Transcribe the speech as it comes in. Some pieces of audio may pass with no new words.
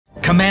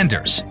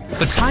Commanders,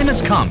 the time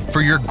has come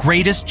for your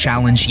greatest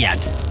challenge yet.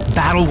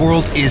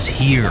 Battleworld is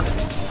here.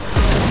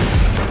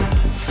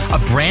 A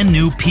brand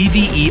new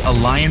PvE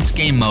Alliance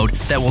game mode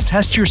that will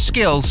test your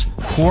skills,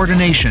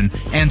 coordination,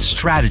 and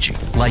strategy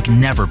like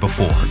never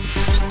before.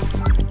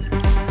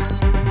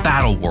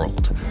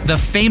 Battleworld, the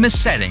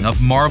famous setting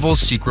of Marvel's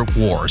Secret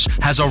Wars,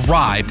 has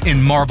arrived in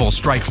Marvel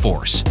Strike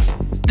Force.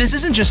 This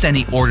isn't just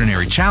any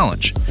ordinary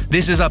challenge.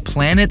 This is a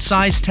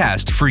planet-sized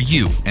test for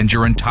you and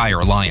your entire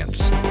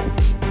alliance.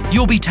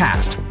 You'll be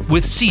tasked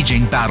with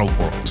sieging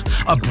Battleworld,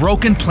 a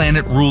broken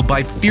planet ruled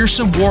by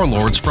fearsome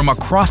warlords from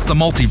across the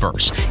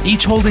multiverse,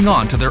 each holding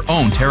on to their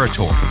own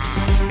territory.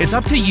 It's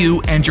up to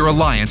you and your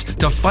alliance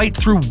to fight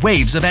through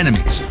waves of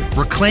enemies,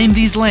 reclaim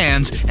these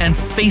lands, and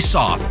face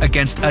off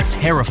against a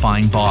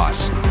terrifying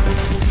boss.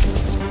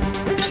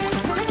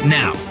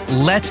 Now,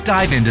 let's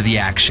dive into the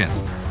action.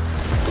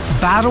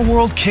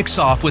 Battleworld kicks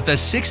off with a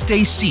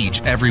 6-day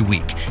siege every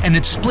week, and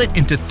it's split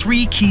into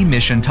 3 key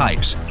mission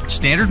types: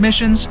 standard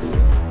missions,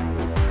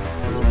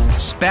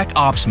 Spec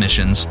Ops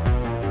missions,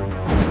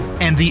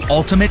 and the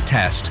ultimate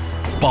test,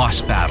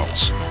 boss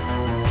battles.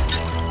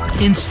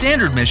 In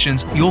standard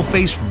missions, you'll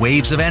face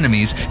waves of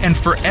enemies, and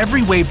for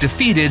every wave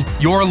defeated,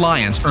 your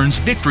alliance earns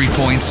victory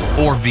points,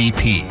 or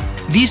VP.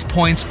 These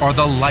points are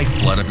the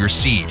lifeblood of your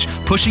siege,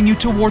 pushing you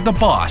toward the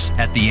boss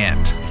at the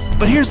end.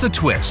 But here's the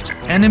twist: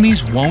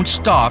 enemies won't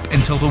stop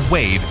until the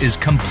wave is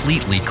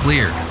completely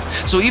cleared.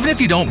 So even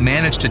if you don't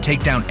manage to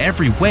take down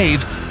every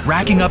wave,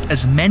 racking up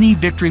as many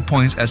victory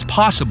points as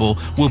possible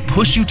will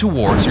push you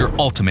towards your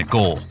ultimate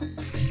goal.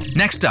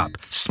 Next up,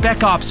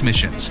 Spec Ops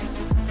missions.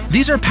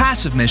 These are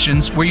passive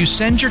missions where you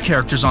send your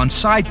characters on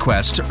side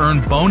quests to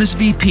earn bonus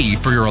VP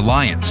for your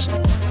alliance.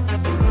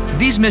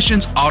 These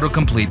missions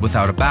autocomplete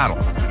without a battle,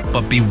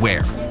 but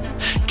beware.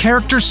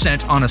 Characters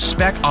sent on a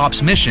Spec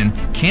Ops mission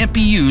can't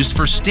be used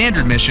for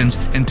standard missions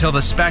until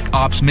the Spec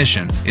Ops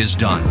mission is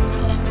done.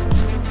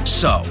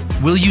 So,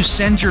 will you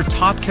send your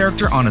top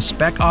character on a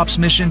Spec Ops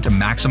mission to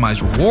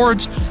maximize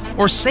rewards,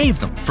 or save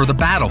them for the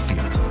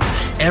battlefield?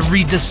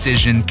 Every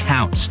decision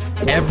counts.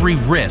 Every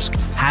risk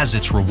has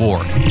its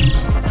reward.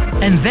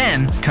 And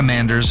then,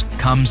 Commanders,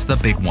 comes the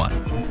big one: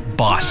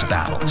 boss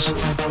battles.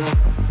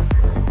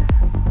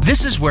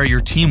 This is where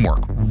your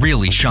teamwork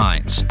really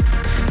shines.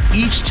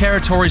 Each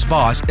territory's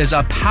boss is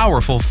a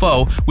powerful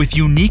foe with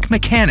unique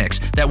mechanics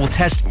that will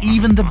test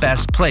even the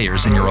best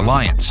players in your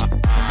alliance.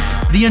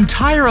 The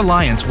entire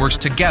alliance works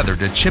together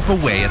to chip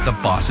away at the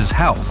boss's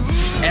health.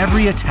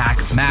 Every attack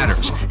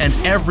matters, and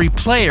every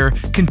player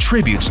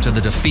contributes to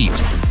the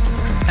defeat.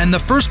 And the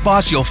first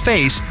boss you'll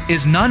face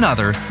is none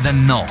other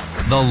than Null,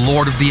 the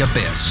Lord of the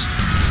Abyss.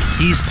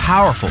 He's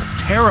powerful,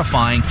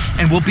 terrifying,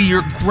 and will be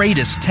your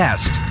greatest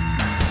test.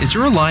 Is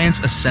your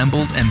alliance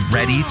assembled and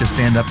ready to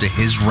stand up to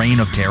his reign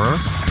of terror?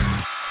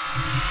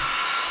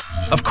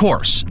 Of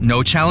course,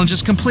 no challenge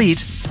is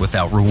complete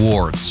without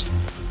rewards.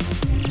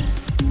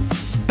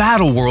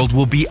 Battleworld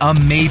will be a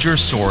major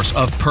source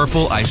of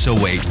purple ISO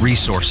 8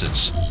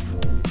 resources.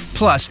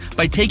 Plus,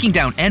 by taking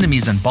down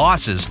enemies and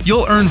bosses,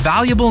 you'll earn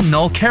valuable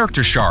Null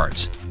character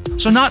shards.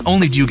 So not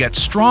only do you get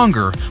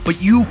stronger,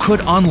 but you could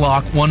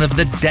unlock one of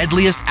the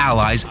deadliest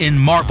allies in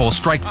Marvel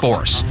Strike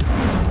Force.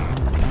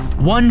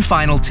 One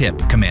final tip,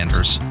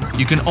 Commanders: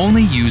 you can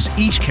only use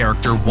each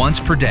character once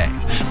per day,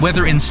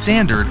 whether in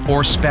standard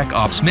or Spec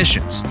Ops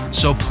missions,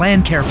 so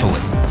plan carefully.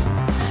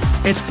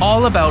 It's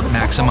all about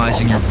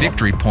maximizing your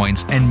victory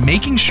points and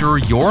making sure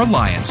your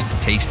alliance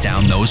takes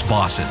down those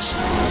bosses.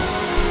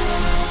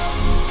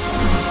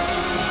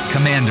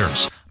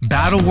 Commanders,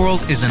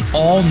 Battleworld is an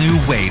all-new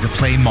way to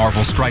play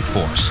Marvel Strike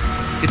Force.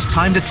 It's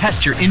time to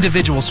test your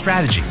individual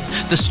strategy,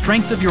 the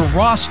strength of your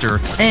roster,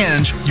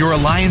 and your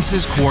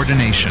alliance's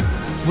coordination.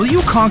 Will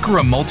you conquer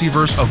a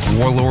multiverse of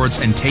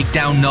warlords and take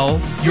down Null?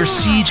 Your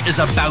siege is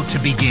about to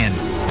begin.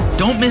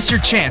 Don't miss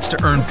your chance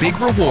to earn big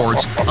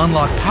rewards,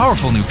 unlock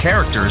powerful new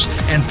characters,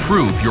 and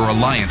prove your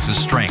alliance's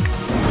strength.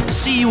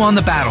 See you on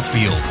the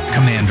battlefield,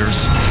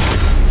 Commanders.